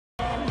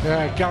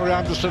Yeah, Gary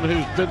Anderson,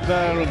 who's been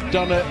there and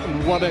done it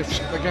and won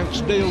it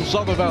against Neil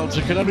Zonneveld,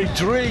 who can only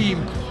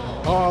dream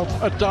of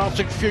a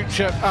darting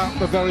future at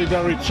the very,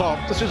 very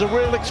top. This is a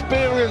real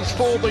experience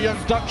for the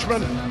young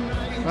Dutchman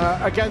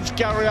against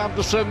Gary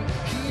Anderson.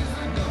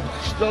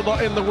 Still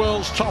not in the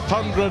world's top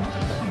 100,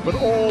 but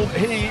all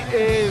he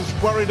is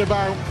worried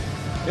about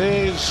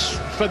is,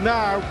 for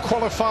now,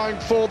 qualifying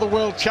for the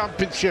World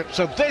Championship.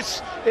 So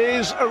this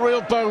is a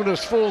real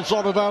bonus for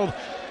Zonneveld.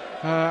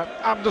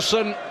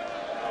 Anderson,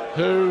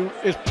 who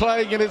is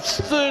playing in his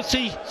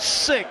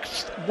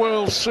 36th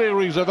World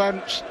Series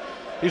event.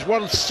 He's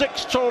won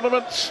 6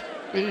 tournaments.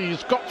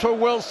 He's got to a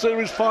World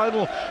Series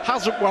final,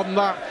 hasn't won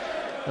that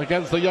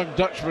against the young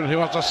Dutchman, who,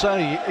 as I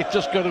say, is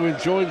just going to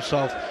enjoy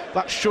himself.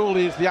 That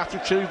surely is the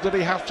attitude that he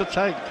has to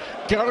take.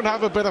 Go and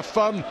have a bit of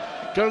fun.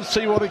 Go and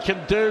see what he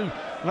can do.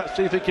 Let's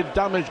see if he can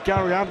damage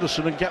Gary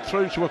Anderson and get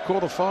through to a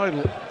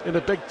quarter-final in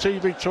a big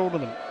TV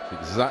tournament.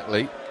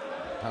 Exactly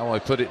how I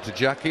put it to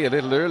Jackie a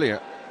little earlier.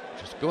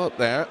 Just go up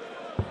there,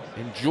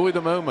 enjoy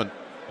the moment.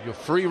 You're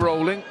free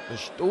rolling.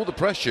 All the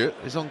pressure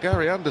is on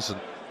Gary Anderson.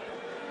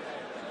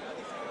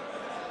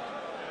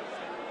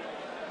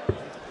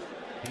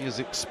 He is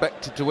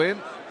expected to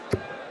win.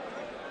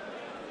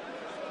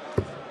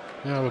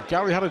 Yeah, well,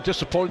 Gary had a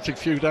disappointing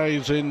few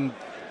days in.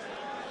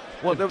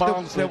 Well,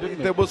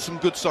 there was some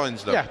good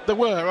signs, though. Yeah, there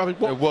were. I mean,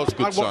 there was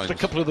good signs. I watched a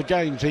couple of the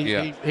games.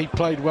 He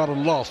played well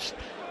and lost.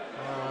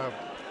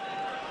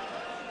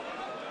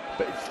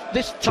 But it's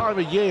this time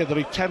of year that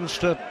he tends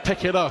to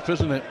pick it up,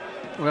 isn't it?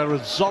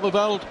 Whereas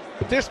Zonneveld,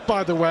 this,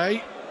 by the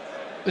way,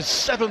 his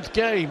 7th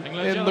game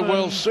in the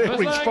World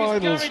Series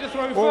finals.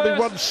 Already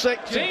won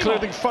 6,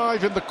 including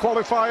 5 in the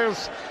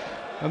qualifiers.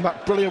 And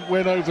that brilliant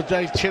win over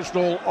Dave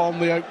Chisnall on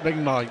the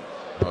opening night.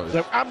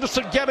 So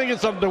Anderson getting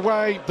us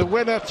underway. The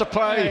winner to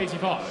play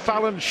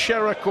Fallon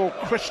Sherrick or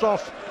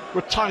Krzysztof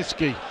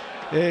Ratajski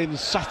in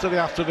Saturday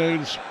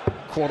afternoon's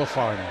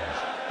quarterfinals.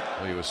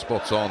 Well, you were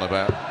spot on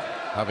about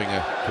having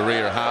a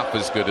career half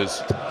as good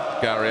as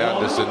Gary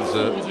Anderson's,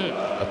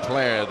 a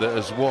player that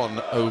has won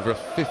over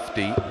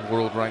 50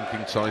 world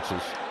ranking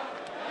titles.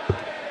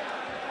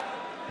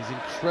 He's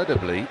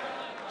incredibly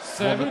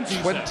won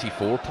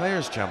 24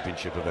 Players'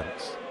 Championship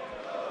events.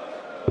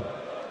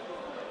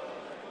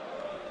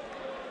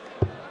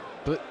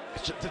 But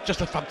it's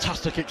just a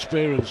fantastic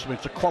experience, I mean,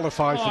 to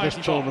qualify for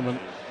this tournament.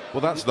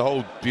 Well, that's the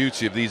whole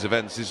beauty of these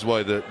events. This is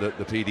why the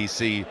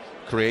PDC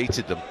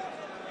created them.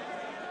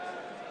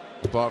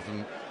 Apart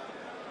from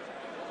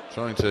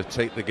trying to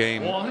take the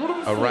game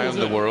around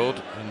the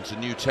world into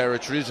new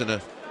territories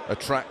and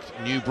attract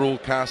new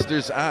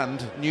broadcasters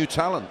and new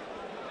talent.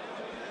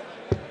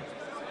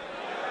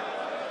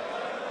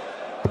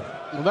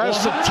 Well, there's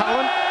some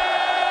talent.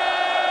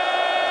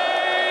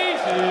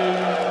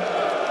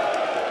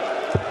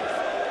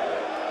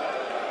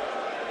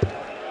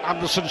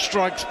 Anderson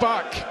strikes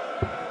back.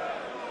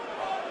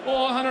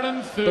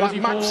 434. That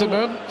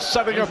maximum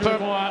setting up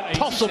a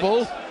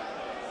possible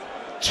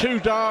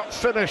 2-dart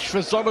finish for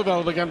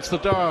Zonneveld against the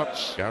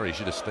darts. Gary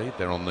should have stayed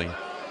there on the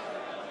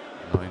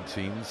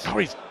 19s.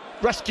 Gary's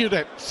rescued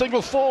it.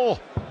 Single 4.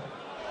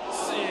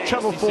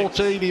 Treble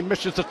 14, he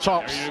misses the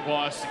tops.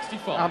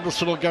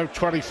 Anderson will go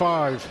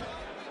 25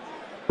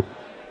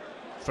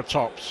 for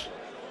tops.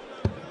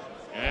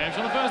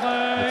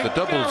 If the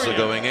doubles are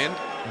going in,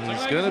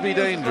 he's going to be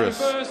dangerous.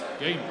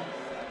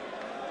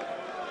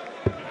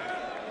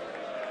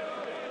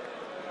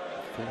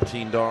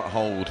 14-dart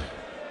hold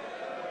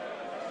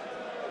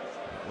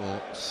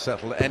will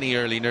settle any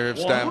early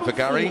nerves down for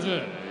Gary.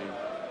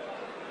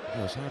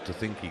 It's hard to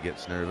think he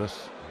gets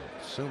nervous.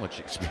 So much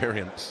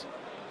experience.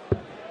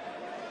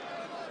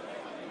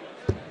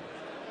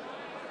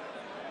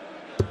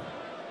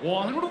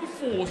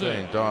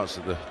 Playing darts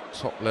at the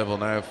top level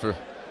now for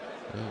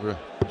over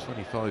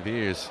 25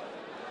 years.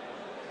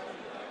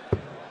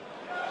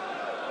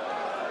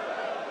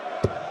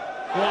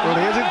 Well,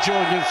 he is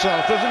enjoying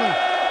himself, isn't he?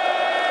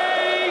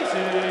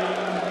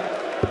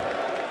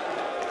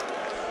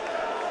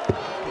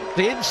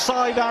 The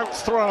inside-out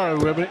throw,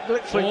 I mean,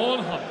 literally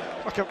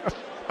like a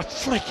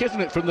flick, isn't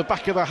it, from the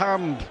back of the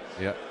hand?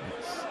 Yeah,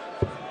 it's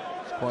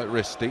quite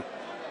risky.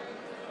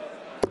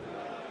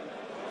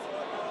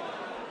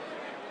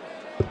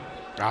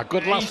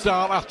 Good last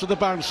dart after the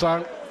bounce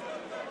out.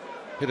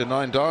 Hit a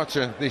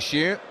 9-darter this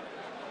year,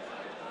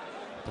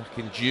 back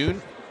in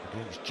June,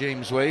 against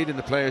James Wade in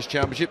the Players'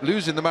 Championship,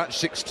 losing the match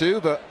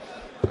 6-2, but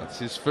that's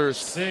his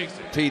first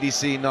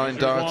PDC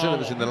 9-darter. That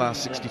was in the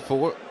last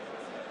 64.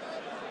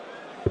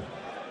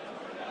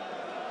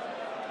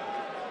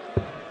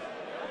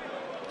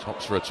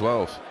 Tops for a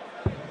 12.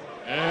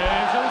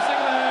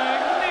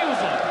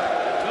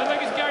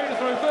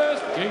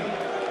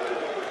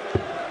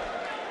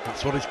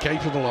 That's what he's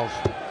capable of.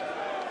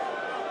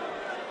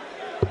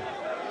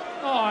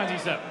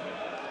 97.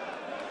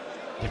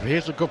 Yeah, he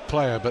is a good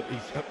player, but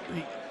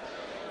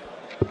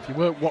if you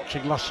weren't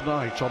watching last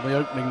night on the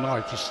opening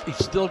night, he's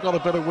still got a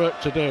bit of work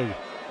to do.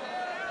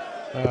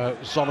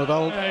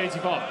 Zonneveld.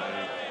 85.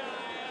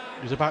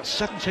 He's about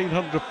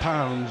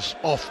 £1,700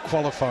 off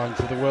qualifying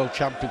for the World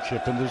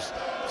Championship, and there's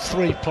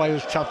 3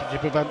 Players'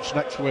 Championship events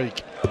next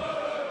week.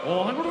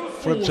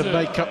 For him to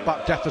make up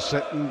that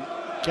deficit and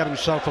get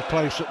himself a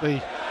place at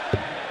the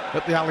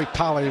Ali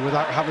Pali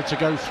without having to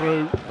go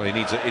through. Well, he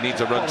needs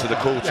a run to the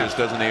quarters,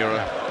 doesn't he, or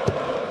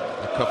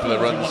a couple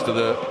of runs to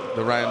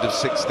the round of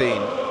 16,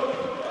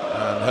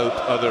 and hope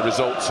other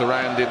results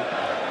around him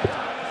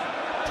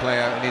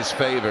play out in his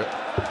favour.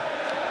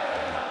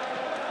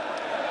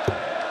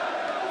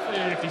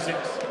 56.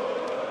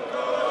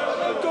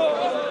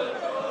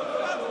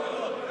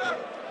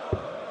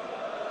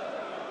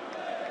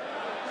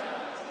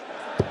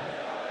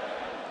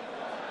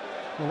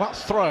 Well, that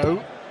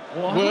throw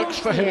works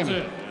for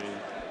him.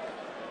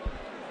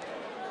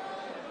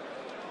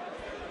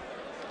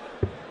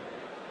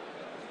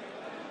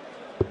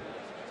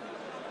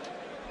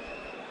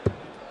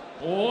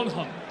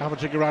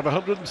 Averaging around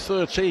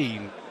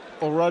 113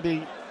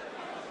 already.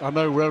 I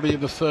know we're only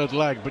in the 3rd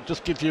leg, but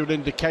just gives you an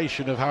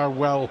indication of how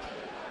well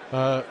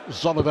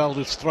Zonneveld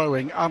is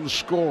throwing and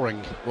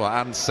scoring. Well,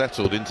 and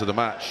settled into the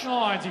match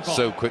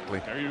so quickly.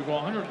 There you go,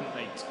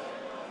 108.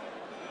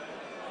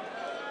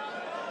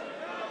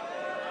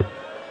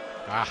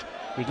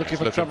 He's looking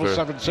for treble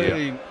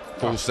 17.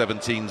 Full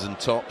 17s and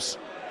tops.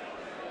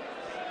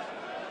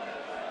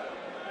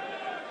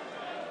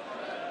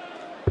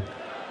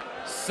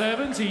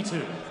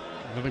 $72.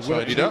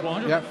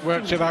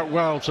 Worked it out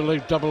well to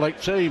leave double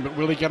 18, but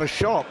will he get a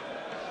shot?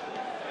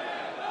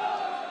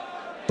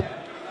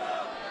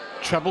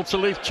 Treble to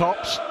leave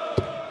tops.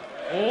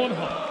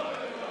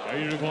 There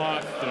you go,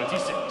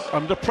 36.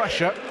 Under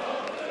pressure.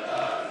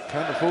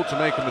 Can't afford to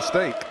make a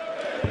mistake.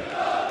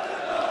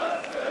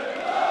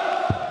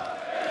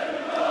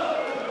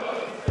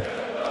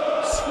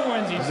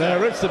 And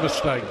there is the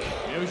mistake.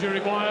 You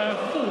require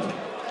 40.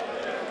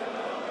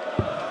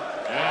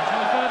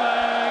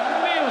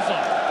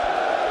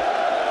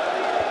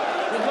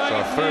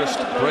 Our first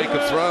break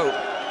of throw.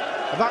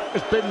 And that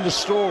has been the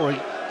story,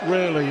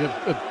 really,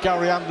 of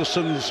Gary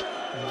Anderson's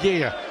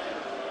year.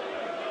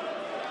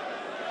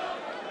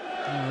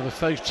 The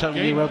face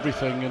telling you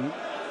everything, and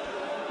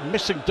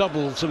missing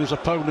doubles and his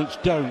opponents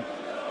don't.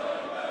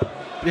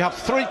 You have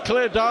 3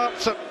 clear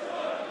darts at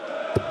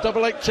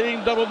double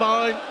 18, double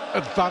 9,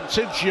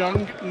 advantage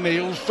young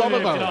Niels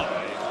Zonneveld.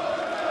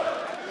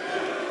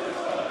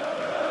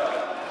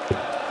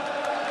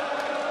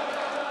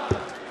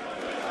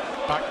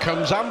 Back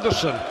comes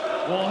Anderson.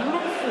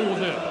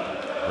 140.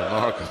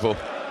 Remarkable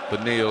for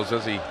Niels.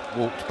 As he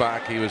walked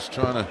back, he was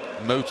trying to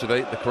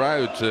motivate the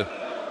crowd to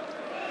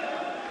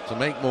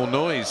make more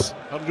noise.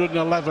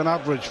 111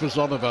 average for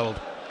Zonneveld.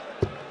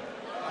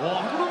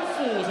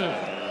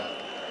 140.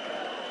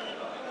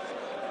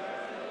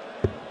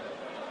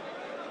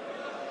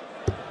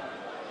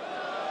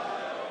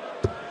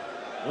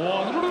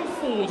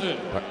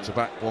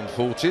 Back-to-back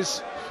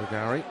 140s for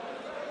Gary.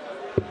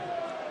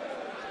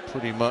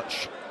 Pretty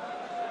much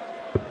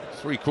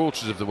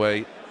 3/4 of the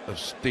way of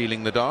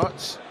stealing the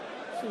darts.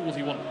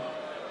 41.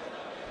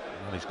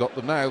 And he's got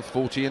them now,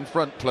 40 in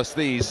front, plus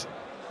these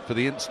for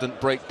the instant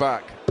break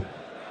back.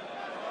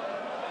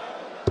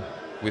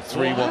 With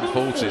 3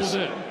 140s.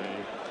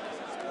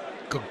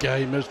 Good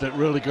game, isn't it?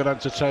 Really good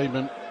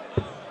entertainment.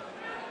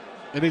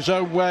 In his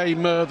own way,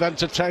 Merv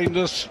entertained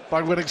us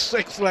by winning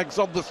 6 legs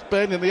on the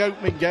spin in the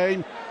opening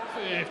game.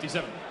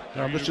 57.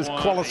 And this is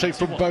quality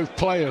from both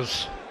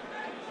players.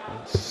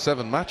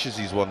 7 matches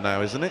he's won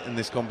now, isn't it, in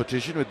this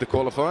competition with the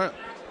qualifier?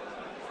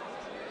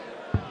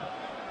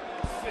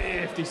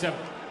 57.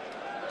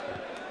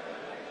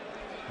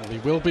 Well, he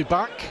will be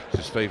back. It's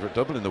his favourite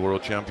double in the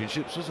World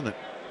Championships, wasn't it?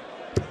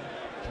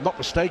 If I'm not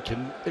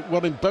mistaken, it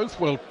won in both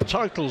world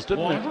titles,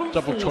 didn't it?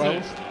 Double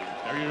 12.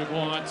 There you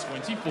go,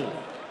 24.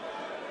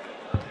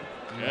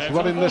 He's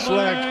won in this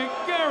leg.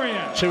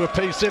 2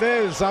 apiece it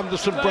is.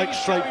 Anderson breaks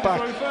straight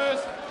back.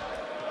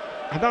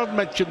 And I've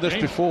mentioned this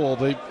before,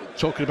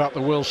 talking about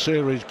the World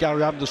Series,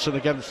 Gary Anderson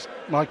against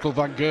Michael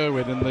van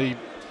Gerwen in the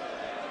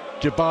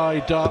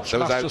Dubai Darts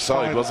Masters. That was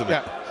outside, final. wasn't it?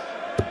 Yeah.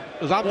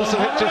 As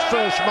Anderson hits his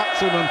first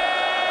maximum,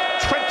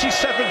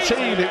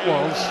 2017 it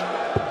was,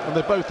 and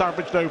they both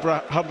averaged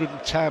over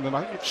 110, and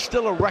it's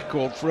still a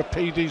record for a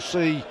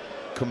PDC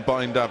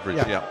combined average,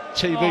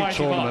 TV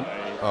tournament.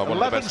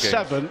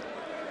 11-7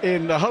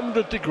 in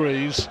 100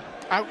 degrees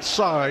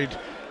outside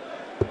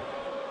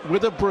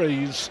with a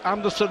breeze.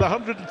 Anderson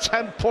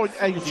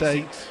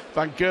 110.88,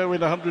 Van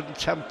Gerwen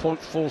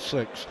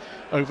 110.46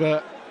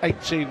 over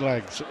 18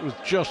 legs. It was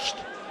just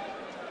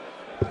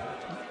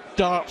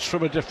darts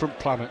from a different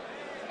planet.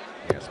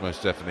 Yes,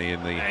 most definitely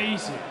in the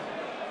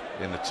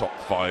top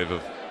 5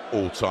 of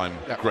all-time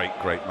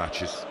great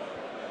matches.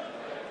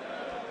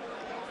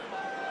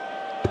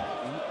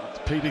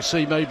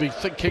 PDC may be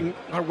thinking,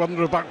 I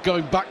wonder about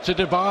going back to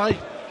Dubai.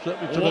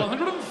 Certainly to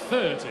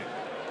 130.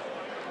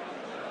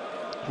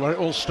 Where it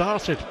all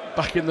started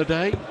back in the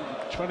day,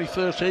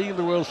 2013,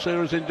 the World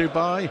Series in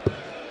Dubai.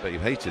 But you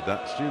hated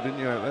that, Stu, didn't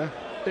you, out there?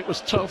 It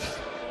was tough.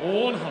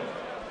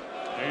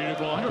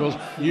 100. Of course,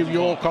 New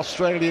York,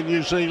 Australia,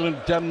 New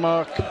Zealand,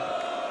 Denmark.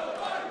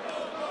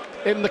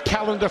 in the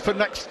calendar for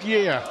next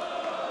year.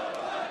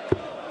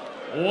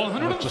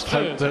 I just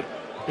hope that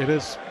it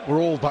is. We're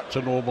all back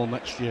to normal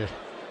next year.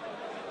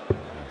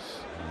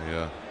 Yes, we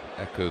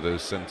echo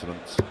those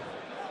sentiments.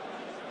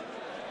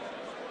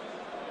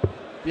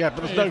 Yeah,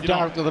 but there's no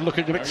doubt that they're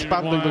looking at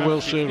expanding the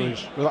World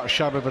Series, without a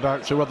shadow of a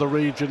doubt, to other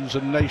regions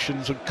and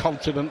nations and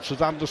continents.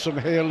 As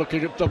Anderson here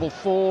looking at double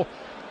four.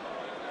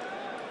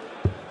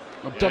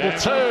 And double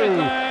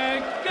two.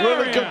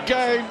 Really good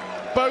game.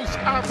 Both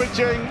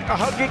averaging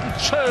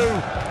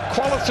 102.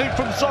 Quality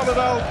from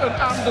Zonneveld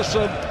and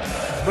Anderson.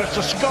 But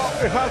it's Scott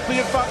who has the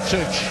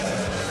advantage.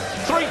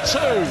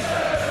 3-2.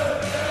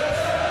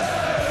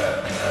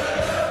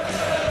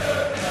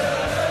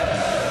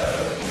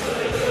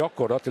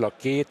 Gyakorlatilag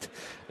két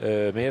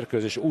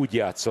mérkőzés úgy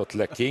játszott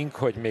le King,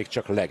 hogy még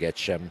csak leget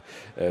sem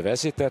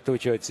veszített,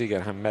 úgyhogy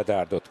Zigenheim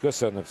Medárdot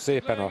köszönöm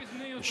szépen a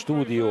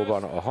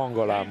stúdióban, a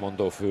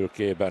hangalámmondó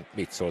fülkében.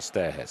 Mit szólsz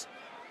te ehhez?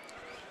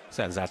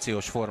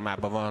 Szenzációs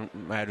formában van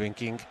Mervyn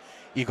King,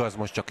 igaz,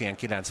 most csak ilyen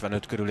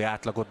 95 körüli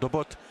átlagot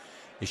dobott,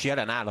 és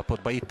jelen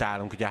állapotban itt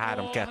állunk, ugye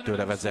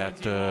 3-2-re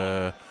vezet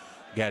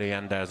Gary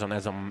Anderson,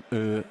 ez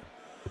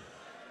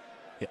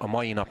a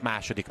mai nap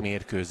második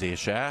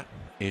mérkőzése,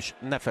 és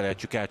ne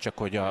felejtsük el csak,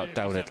 hogy a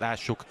teóriát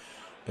lássuk,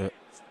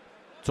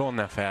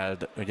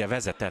 Zonneveld ugye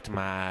vezetett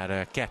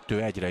már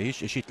 2-1-re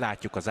is, és itt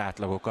látjuk az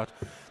átlagokat,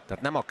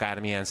 tehát nem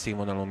akármilyen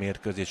színvonalú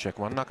mérkőzések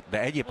vannak, de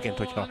egyébként,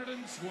 hogyha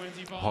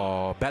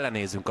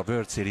belenézünk a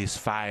World Series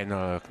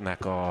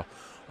Final-nek a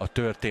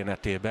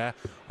történetébe,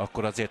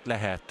 akkor azért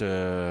lehet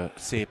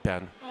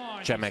szépen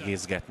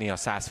csemegézgetni a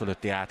 100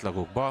 fölötti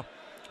átlagokba.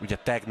 Ugye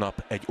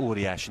tegnap egy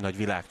óriási nagy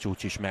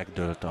világcsúcs is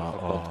megdőlt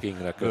a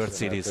World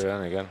Series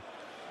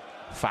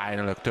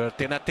Final-ök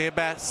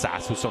történetébe.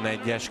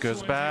 121-es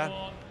közben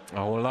a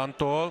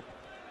hollandtól.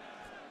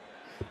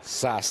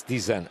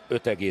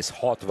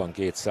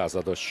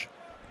 115,62%-os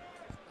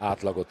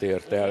átlagot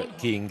ért el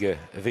King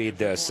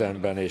Waddell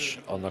szemben, és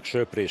annak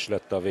söprés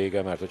lett a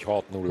vége, mert hogy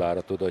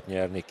 6-0-ra tudott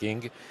nyerni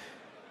King.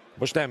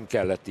 Most nem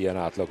kellett ilyen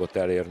átlagot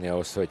elérni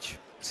ahhoz, hogy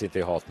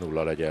szintén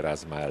 6-0 legyen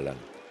Rázma ellen.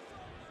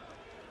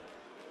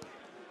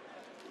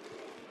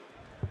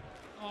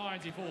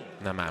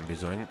 Nem ám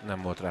bizony,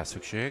 nem volt rá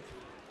szükség,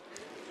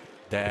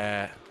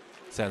 de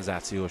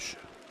szenzációs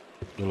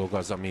dolog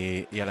az,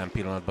 ami jelen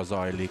pillanatban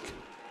zajlik.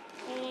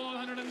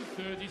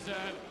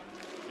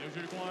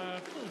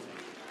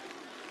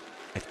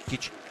 Egy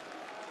kicsi...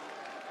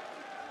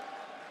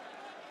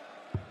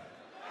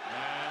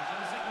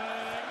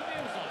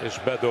 És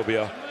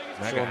bedobja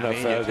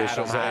Zonneveld és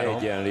az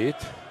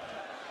egyenlít.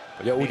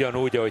 Ugye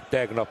ugyanúgy, ahogy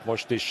tegnap,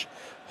 most is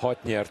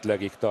 6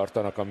 nyertlegig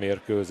tartanak a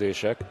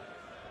mérkőzések.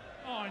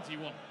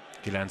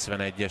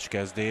 91-es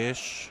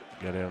kezdés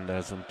Gary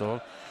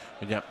Andersontól.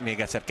 Ugye még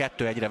egyszer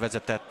 2-1-re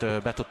vezetett,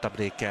 be tudta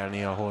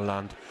brékelni a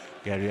holland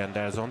Gary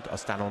Andersont,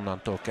 aztán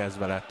onnantól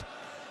kezdve lett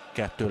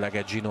 2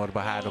 leget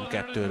zsinórba,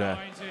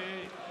 3-2-re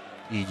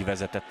így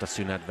vezetett a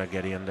szünetbe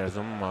Gary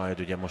Anderson, majd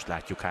ugye most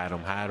látjuk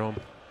 3-3.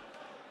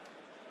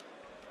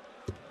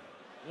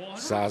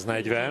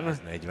 140.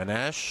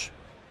 140-es.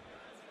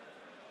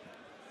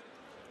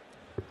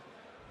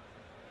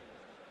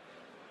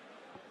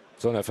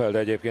 Zonneveld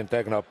egyébként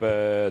tegnap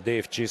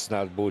Dave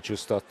Chisnalt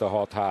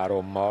búcsúztatta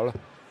 6-3-mal,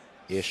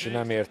 és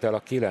nem ért el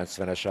a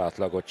 90-es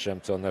átlagot sem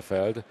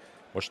Zonneveld.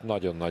 Most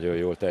nagyon-nagyon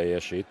jól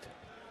teljesít.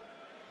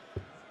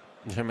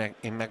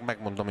 Én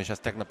megmondom, és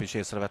ezt tegnap is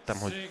észrevettem,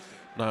 hogy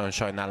nagyon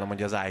sajnálom,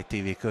 hogy az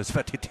ITV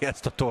közvetíti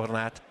ezt a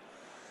tornát,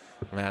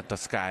 mert a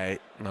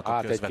Sky-nak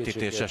a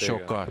közvetítése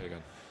sokkal...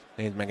 Igen.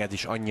 Nézd meg, ez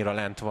is annyira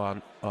lent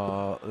van,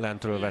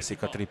 lentről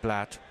veszik a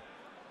triplát.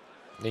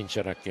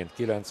 Nincsenek kint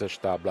 9-es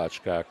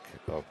táblácskák,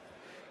 a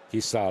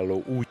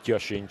kiszálló útja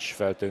sincs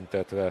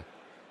feltüntetve.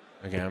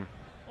 Igen.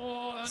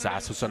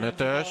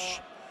 125-ös.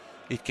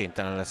 Így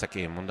kénytelen leszek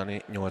én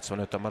mondani,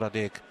 85 a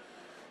maradék.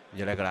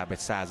 Ugye legalább egy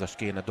 100-as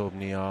kéne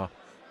dobnia,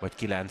 vagy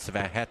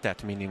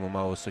 97-et minimum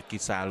ahhoz, hogy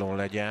kiszállón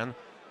legyen.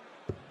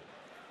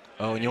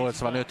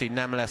 85 így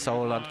nem lesz a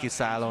holland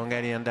kiszállón,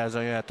 Gary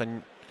Anderson jöhet a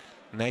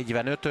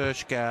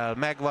 45-ös kell,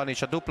 megvan,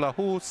 és a dupla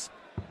 20.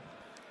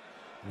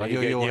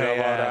 Nagyon jó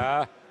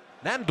helyen.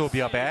 Nem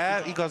dobja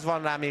be, igaz,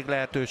 van rá még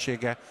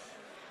lehetősége.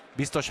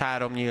 Biztos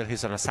 3 nyíl,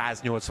 hiszen a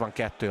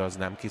 182 az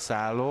nem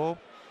kiszálló.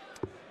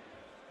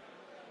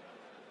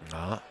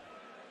 Na.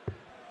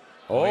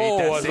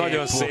 Az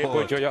nagyon szép,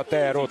 hogy a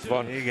ter ott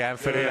van. Igen,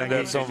 főleg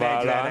így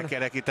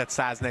kerekített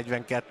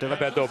 142-vel.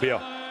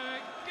 Bedobja.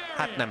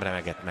 Hát nem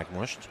remegett meg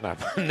most. Nem,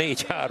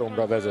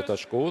 4-3-ra vezet a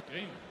skót.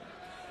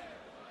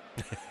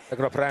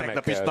 Tegnap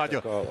remekeltek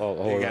nagyon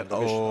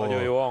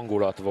nagyon jó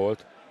hangulat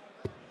volt.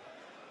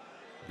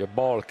 Ugye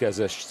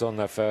balkezes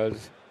Zonneveld.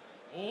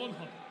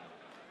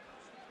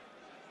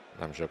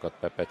 Nem sokat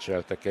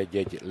pepecseltek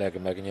egy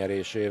leg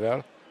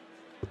megnyerésével.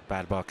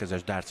 Pár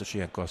balkezes dárcos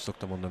ilyenkor azt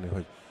szoktam mondani,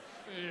 hogy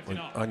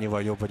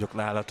annyival jobb vagyok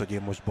nálad, hogy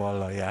én most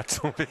ballal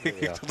játszom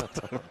végig. Ja.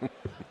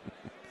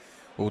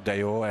 De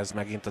jó, ez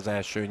megint az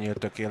első nyílt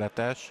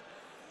tökéletes.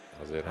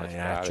 Azért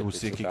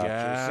átcsúszik,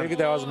 igen.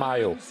 De az már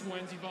jó.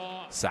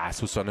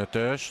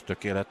 125-ös,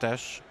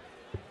 tökéletes.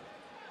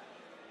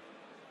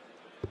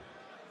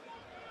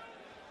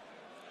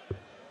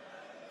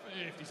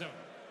 57.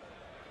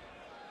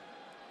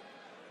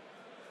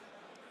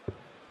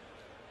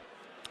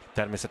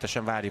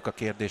 Természetesen várjuk a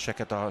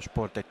kérdéseket a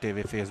Sport1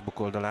 TV Facebook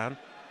oldalán.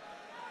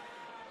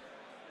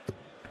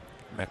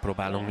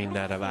 Megpróbálunk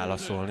mindenre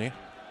válaszolni.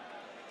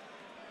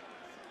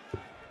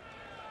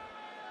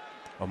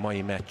 A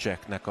mai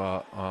meccseknek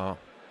a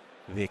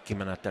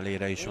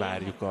végkimenetelére is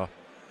várjuk a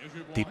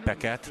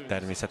tippeket.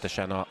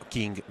 Természetesen a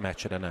King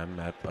meccsre nem,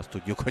 mert azt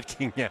tudjuk, hogy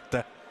King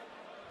nyerte.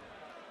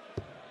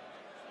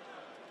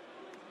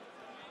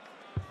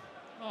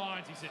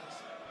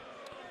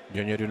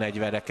 Gyönyörű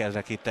 40-re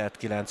kerekített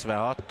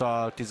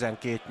 96-tal,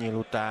 12 nyíl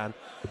után.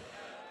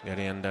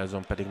 Gary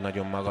Anderson pedig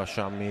nagyon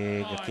magasan,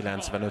 még a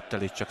 95-tel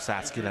is csak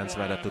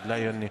 190-re tud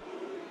lejönni.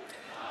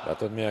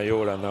 Látod, milyen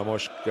jó lenne,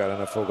 most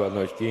kellene fogadni,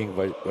 hogy King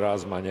vagy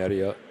Razma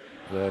nyeri az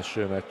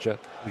első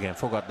meccset. Igen,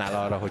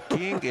 fogadnál arra, hogy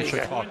King, és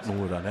hogy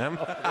 6-0-ra, nem?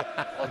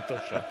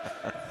 Pontosan.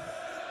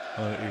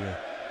 Igen.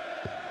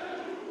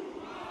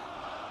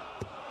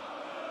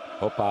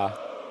 Hoppá.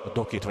 A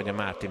Dokit vagy a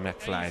Martin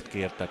McFly-t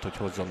kérted, hogy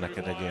hozzon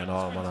neked egy ilyen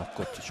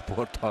almanakot,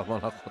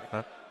 sportalmanakot,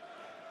 nem?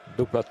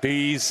 Dupla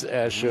 10,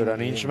 elsőre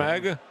nincs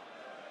meg.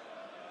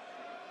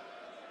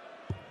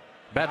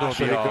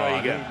 Bedobja,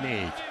 igen.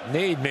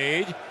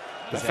 4-4.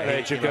 De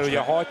felejtsük el, hogy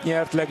a 6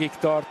 nyert legig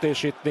tart,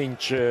 és itt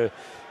nincs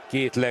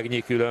két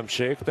legnyi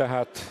különbség,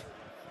 tehát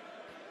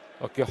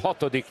aki a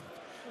 6.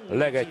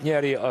 leget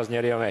nyeri, az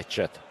nyeri a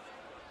meccset.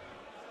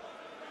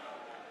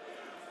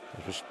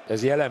 És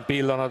ez jelen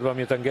pillanatban,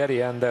 miután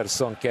Gary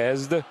Anderson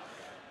kezd,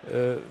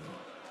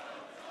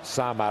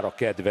 számára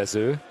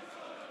kedvező.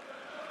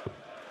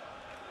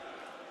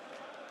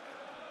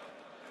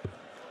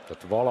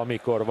 Tehát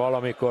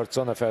valamikor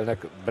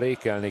Zonneveldnek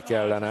brékelni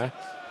kellene.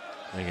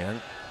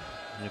 Igen.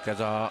 Mondjuk ez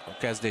a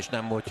kezdés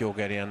nem volt jó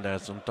Gary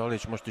Andersontól,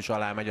 és most is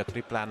alá megy a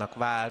triplának,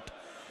 vált.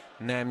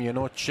 Nem jön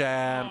ott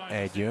sem,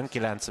 egy jön,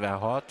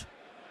 96.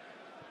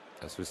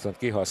 Ezt viszont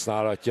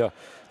kihasználhatja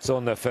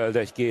Zonneveld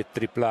egy-két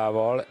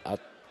triplával. Hát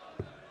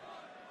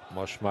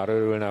most már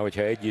örülne,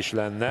 hogyha egy is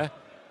lenne.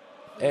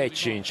 Egy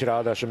sincs,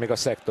 ráadásul még a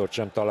szektort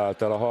sem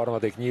talált el. A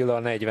harmadik nyíla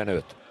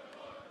 45.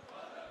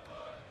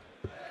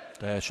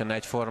 Teljesen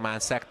egyformán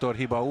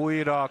szektorhiba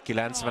újra,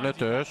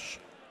 95-ös.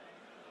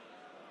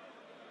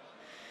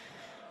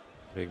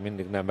 Még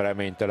mindig nem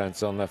reménytelen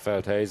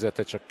Zonneveld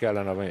helyzete, csak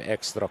kellene valami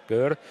extra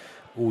kör.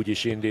 Úgy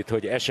is indít,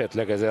 hogy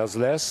esetleg ez az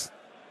lesz.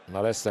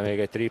 Na, lesz-e még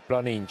egy tripla?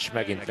 Nincs,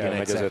 megint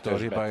elmegy az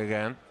ötösbe.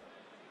 Igen.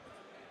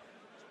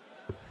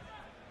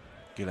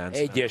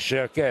 90.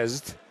 Egyessel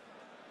kezd.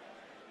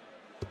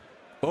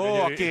 Ó,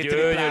 a két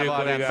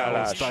triplával rendbe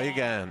hozta,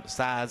 igen.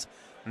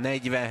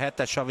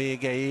 147-es a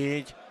vége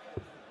így.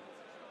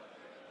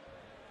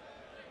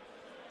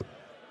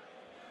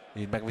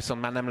 Így meg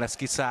viszont már nem lesz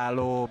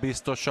kiszálló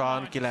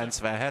biztosan,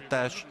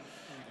 97-es.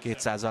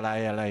 200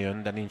 alá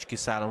jön, de nincs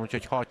kiszálló,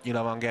 úgyhogy 6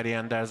 nyila van Gary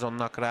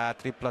Andersonnak rá,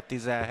 tripla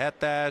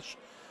 17-es.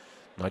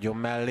 Nagyon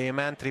mellé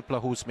ment, tripla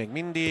 20 még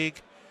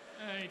mindig.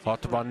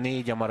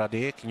 64 a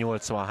maradék,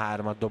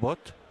 83-at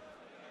dobott.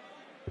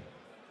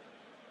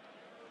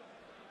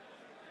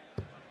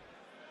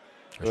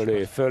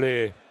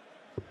 Fölé.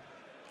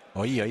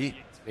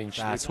 Ajj,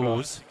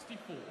 120.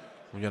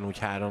 Ugyanúgy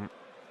 3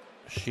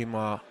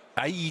 sima.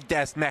 Ajj, de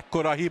ez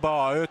mekkora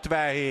hiba,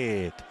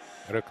 57.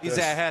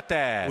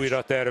 17-es.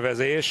 Újra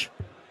tervezés.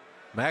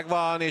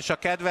 Megvan, és a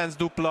kedvenc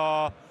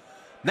dupla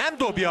nem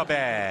dobja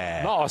be.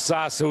 Na, a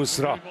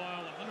 120-ra.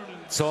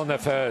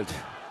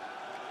 Zonneveld.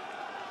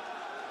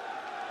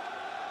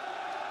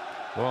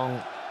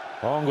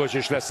 Hangos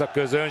is lesz a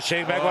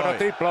közönség, megvan a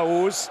tripla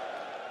 20.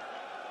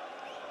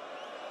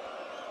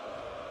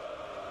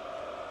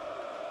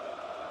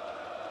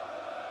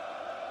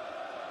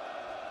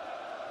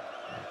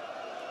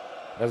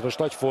 Ez most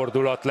nagy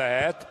fordulat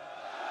lehet.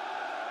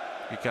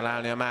 Ki kell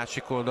állni a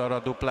másik oldalra, a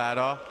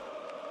duplára.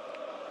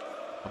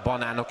 A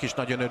banánok is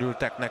nagyon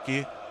örültek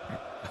neki.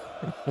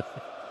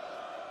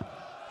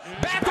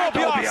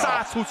 Bedobja a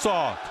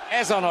 120-at!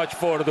 Ez a nagy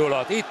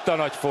fordulat, itt a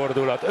nagy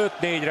fordulat.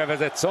 5-4-re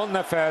vezet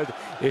Zonneveld,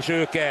 és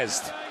ő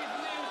kezd.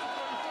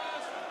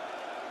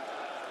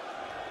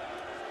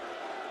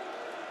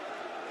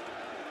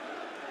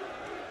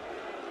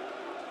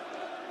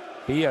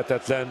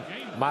 Hihetetlen,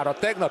 már a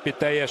tegnapi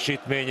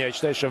teljesítménye is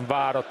teljesen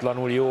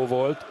váratlanul jó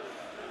volt,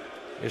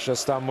 és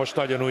aztán most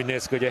nagyon úgy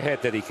néz ki, hogy a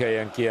 7.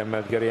 helyen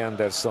kiemelt Gary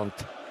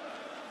Andersont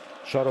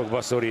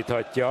sarokba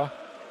szoríthatja.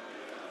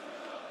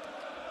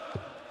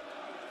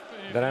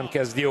 De nem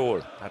kezd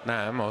jól. Hát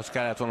nem, ahhoz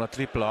kellett volna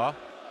tripla.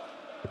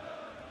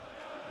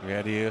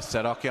 Gary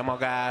összerakja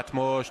magát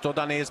most,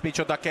 oda néz,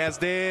 micsoda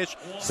kezdés.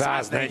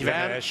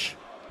 140-es.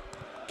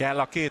 Kell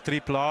a 2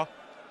 tripla.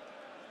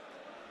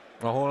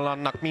 A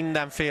hollandnak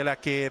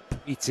mindenféleképp.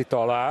 Icit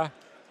alá.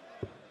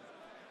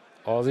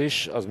 Az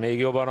is, az még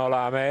jobban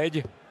alá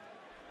megy.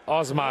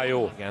 Az már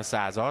jó. Igen,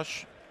 100-as.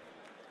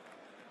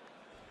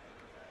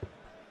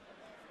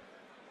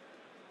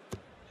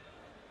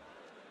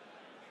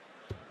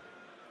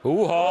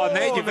 Húha,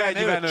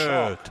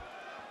 45.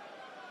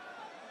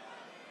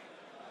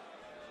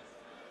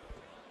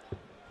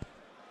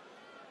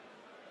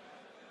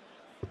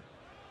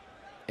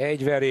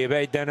 Egy veréb,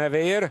 egy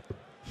denevér.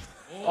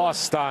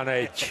 Aztán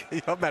egy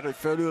Ja, mert hogy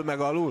fölül meg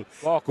alul.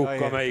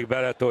 Vakukka, amelyik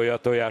beletolja a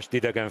tojást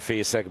idegen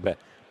fészekbe.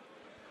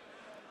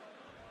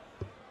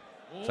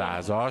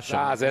 100-as.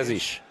 100 ez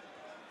is.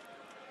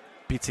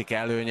 Picik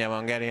előnye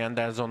van Gary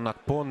Andersonnak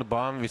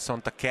pontban,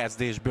 viszont a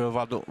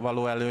kezdésből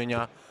való előnye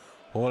a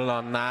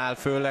hollandnál,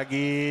 főleg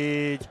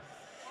így.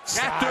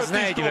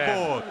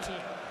 140.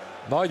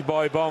 Nagy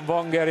bajban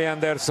van Gary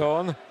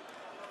Anderson.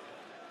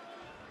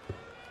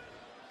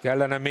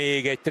 Kellene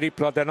még egy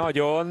tripla, de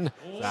nagyon.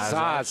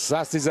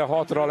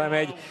 116-ra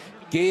lemegy.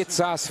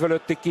 200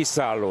 fölötti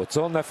kiszálló.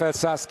 Zonneveld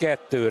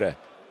 102-re.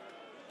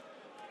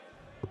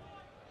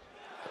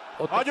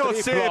 Nagyon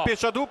szép,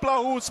 és a dupla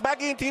 20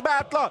 megint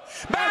hibátlan.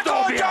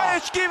 Bedobja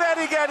és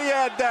kiveri Gary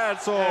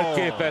Anderson.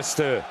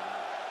 Elképesztő.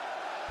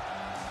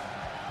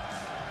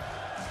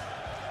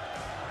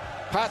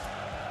 Hát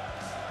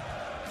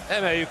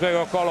emeljük meg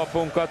a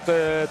kalapunkat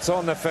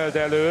Zonneveld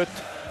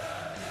előtt.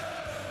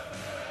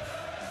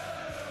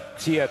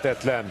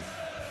 Hihetetlen.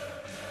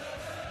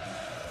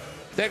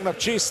 Tegnap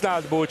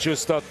Csisztát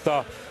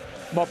búcsúztatta,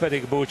 ma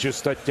pedig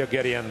búcsúztatja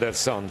Gary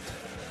Andersont.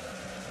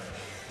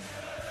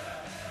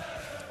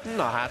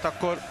 Na hát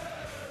akkor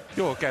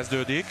jól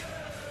kezdődik.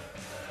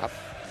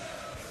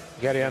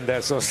 Gary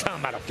Anderson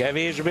számára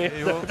kevésbé,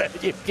 de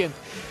egyébként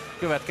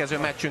Következő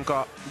meccsünk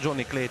a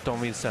Johnny Clayton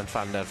Vincent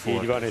van der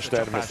Voort. így van, és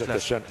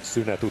természetesen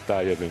szünet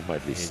után jövünk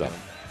majd vissza.